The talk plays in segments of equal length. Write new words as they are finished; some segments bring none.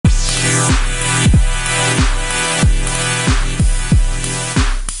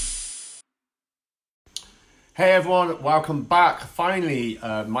Hey everyone, welcome back. Finally,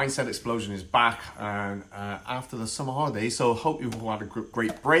 Mindset Explosion is back and after the summer holidays. So hope you've all had a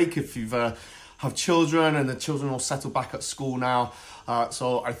great break. If you've have children and the children all settled back at school now.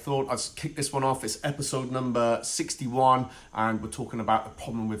 So I thought I'd kick this one off. It's episode number 61 and we're talking about the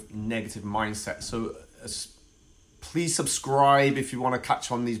problem with negative mindset. So please subscribe if you want to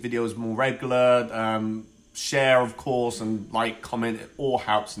catch on these videos more regular. Share, of course, and like, comment. It all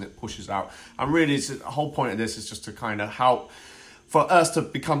helps and it pushes out. And really, the whole point of this is just to kind of help for us to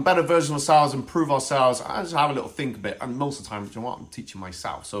become better versions of ourselves, improve ourselves, and just have a little think a bit. And most of the time, you know what, I'm teaching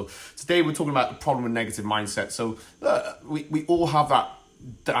myself. So today we're talking about the problem with negative mindset. So we all have that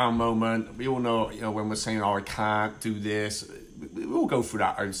down moment. We all know, when we're saying, oh, I can't do this. We all go through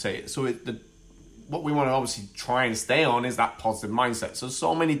that, I would say. So what we want to obviously try and stay on is that positive mindset.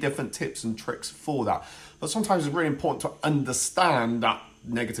 So many different tips and tricks for that. But sometimes it's really important to understand that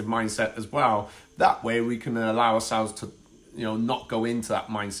negative mindset as well. That way we can allow ourselves to, not go into that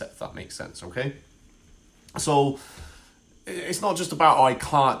mindset, if that makes sense, okay? So it's not just about, oh, I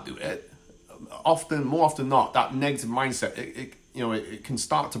can't do it. More often not, that negative mindset, it can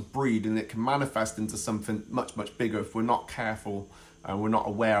start to breed and it can manifest into something much, much bigger if we're not careful and we're not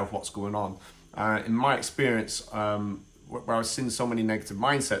aware of what's going on. In my experience, where I've seen so many negative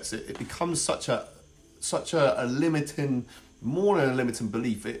mindsets, it becomes such a limiting, more than a limiting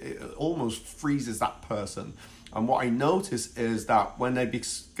belief. It almost freezes that person. And what I notice is that when they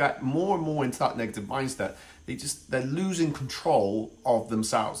get more and more into that negative mindset, they're losing control of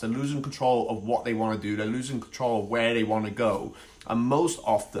themselves. They're losing control of what they want to do. They're losing control of where they want to go. And most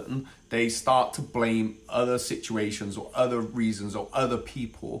often, they start to blame other situations or other reasons or other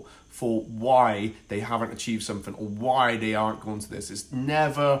people for why they haven't achieved something or why they aren't going to this. It's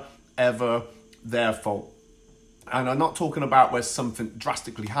never, ever their fault. And I'm not talking about where something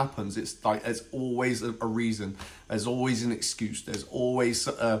drastically happens. It's like there's always a reason. There's always an excuse. There's always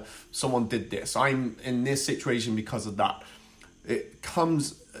someone did this. I'm in this situation because of that. It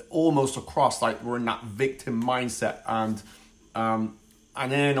comes almost across like we're in that victim mindset, and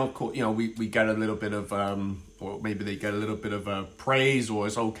then of course we get a little bit of or maybe they get a little bit of praise, or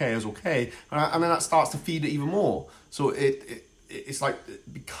it's okay, and then that starts to feed it even more. So it's like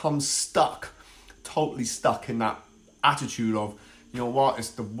it becomes totally stuck in that attitude of, it's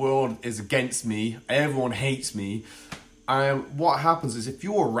the world is against me, everyone hates me. And what happens is if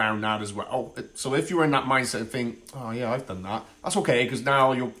you're around that as well, so if you're in that mindset and think, oh yeah, I've done that, that's okay, because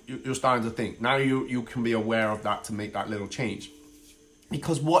now you're starting to think. Now you can be aware of that to make that little change.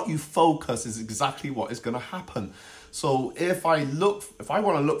 Because what you focus is exactly what is going to happen. So if I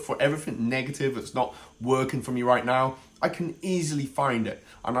want to look for everything negative that's not working for me right now, I can easily find it.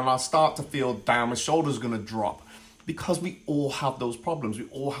 And then I'll start to feel down, my shoulders are going to drop. Because we all have those problems. We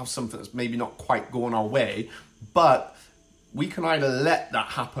all have something that's maybe not quite going our way. But we can either let that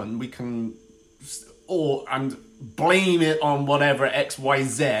happen, and blame it on whatever X, Y,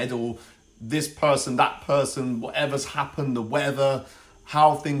 Z, or this person, that person, whatever's happened, the weather,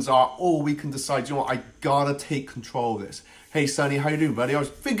 how things are, or we can decide, I gotta take control of this. Hey Sonny, how you doing, buddy? I was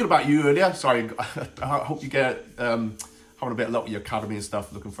thinking about you earlier. Sorry, I hope you get having a bit of luck with your academy and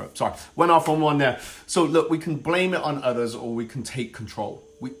stuff, looking for it. Sorry, went off on one there. So look, we can blame it on others or we can take control.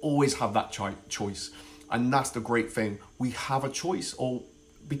 We always have that choice. And that's the great thing. We have a choice,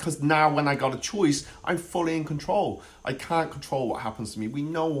 because now when I got a choice, I'm fully in control. I can't control what happens to me. We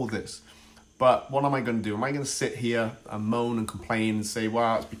know all this. But what am I going to do? Am I going to sit here and moan and complain and say,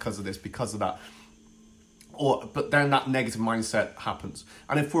 well, it's because of this, because of that? But then that negative mindset happens.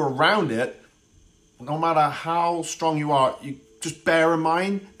 And if we're around it, no matter how strong you are, you just bear in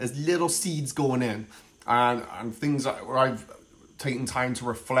mind, there's little seeds going in. And things where I've taken time to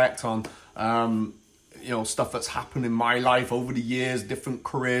reflect on, stuff that's happened in my life over the years, different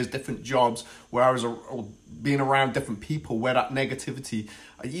careers, different jobs, where I was being around different people where that negativity,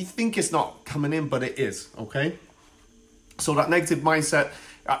 you think it's not coming in, but it is, okay? So that negative mindset,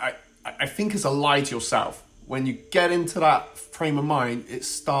 I think is a lie to yourself. When you get into that frame of mind, it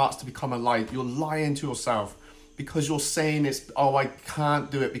starts to become a lie. You're lying to yourself because you're saying I can't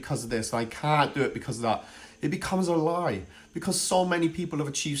do it because of this. I can't do it because of that. It becomes a lie because so many people have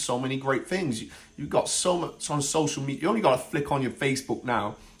achieved so many great things. You've got so much on social media. You only got to flick on your Facebook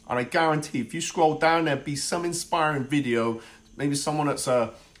now. And I guarantee if you scroll down, there'll be some inspiring video, maybe someone that's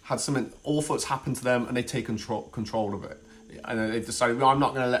had something awful that's happened to them and they take control of it. And they've decided, well, I'm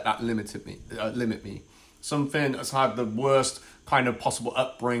not going to let that limit me. Something that's had the worst kind of possible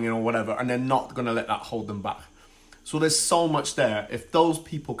upbringing or whatever, and they're not going to let that hold them back. So there's so much there. If those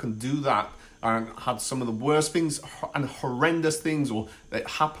people can do that and had some of the worst things and horrendous things or that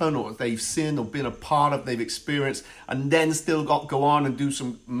happen or they've seen or been a part of, they've experienced, and then still go on and do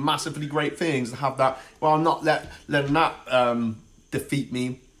some massively great things and have that, well, I'm not letting that defeat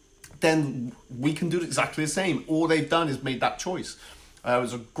me, then we can do exactly the same. All they've done is made that choice. It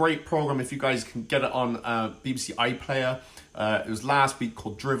was a great program. If you guys can get it on BBC iPlayer, it was last week,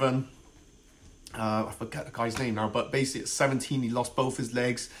 called Driven. I forget the guy's name now, but basically at 17 he lost both his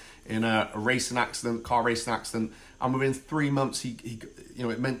legs in a car racing accident, and within 3 months he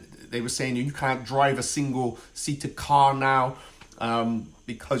it meant they were saying you can't drive a single seated car now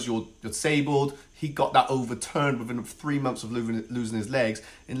because you're disabled. He got that overturned within 3 months of losing his legs.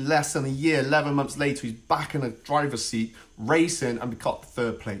 In less than a year, 11 months later, he's back in a driver's seat racing and got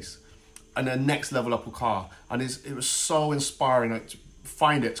third place and a next level up a car. And it was so inspiring.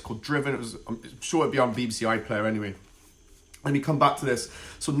 Find it. It's called Driven. I'm sure it'll be on BBC iPlayer anyway. Let me come back to this.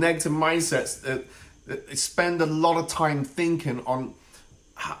 So negative mindsets, they spend a lot of time thinking on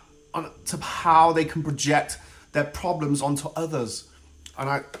how they can project their problems onto others.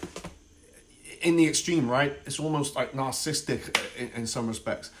 And in the extreme, right? It's almost like narcissistic in some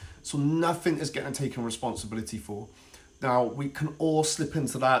respects. So nothing is getting taken responsibility for. Now, we can all slip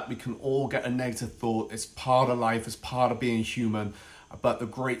into that. We can all get a negative thought. It's part of life. It's part of being human. But the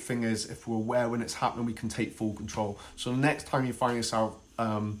great thing is, if we're aware when it's happening, we can take full control. So the next time you find yourself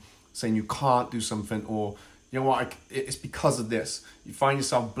saying you can't do something, or, you know what, it's because of this, you find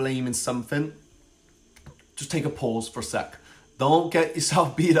yourself blaming something, just take a pause for a sec. Don't get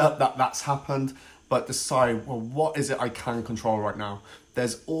yourself beat up that that's happened, but decide, well, what is it I can control right now?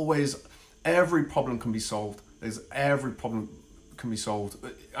 There's always, every problem can be solved. Every problem can be solved.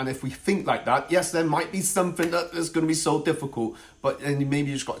 And if we think like that, yes, there might be something that is going to be so difficult, but then maybe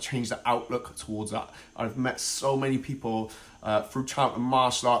you just got to change the outlook towards that. I've met so many people through chant and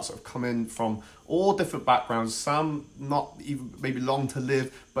martial arts that have come in from all different backgrounds, some not even maybe long to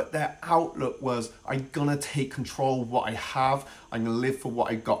live, but their outlook was, I'm gonna take control of what I have, I'm gonna live for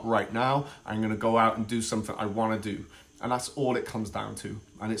what I got right now, I'm gonna go out and do something I want to do. And that's all it comes down to.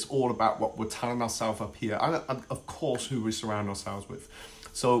 And it's all about what we're telling ourselves up here. And of course, who we surround ourselves with.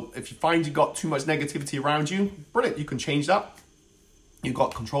 So if you find you've got too much negativity around you, brilliant, you can change that. You've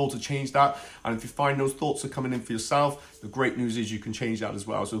got control to change that. And if you find those thoughts are coming in for yourself, the great news is you can change that as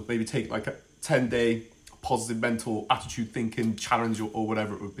well. So maybe take like a 10-day positive mental attitude thinking challenge or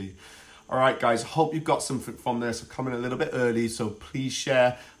whatever it would be. All right, guys, hope you got something from this. I'm coming a little bit early, so please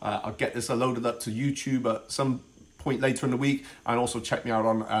share. I'll get this loaded up to YouTube at some point later in the week, and also check me out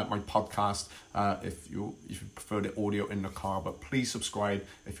on my podcast if you prefer the audio in the car. But please subscribe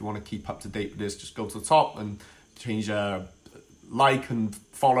if you want to keep up to date with this. Just go to the top and change like and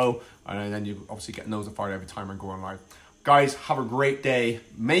follow, and then you obviously get notified every time I go on live. Guys, have a great day.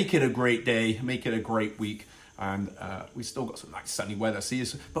 Make it a great day. Make it a great week. And we still got some nice sunny weather,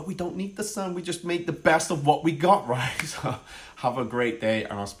 but we don't need the sun. We just make the best of what we got, right? So have a great day,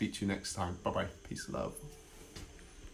 and I'll speak to you next time. Bye-bye. Peace and love.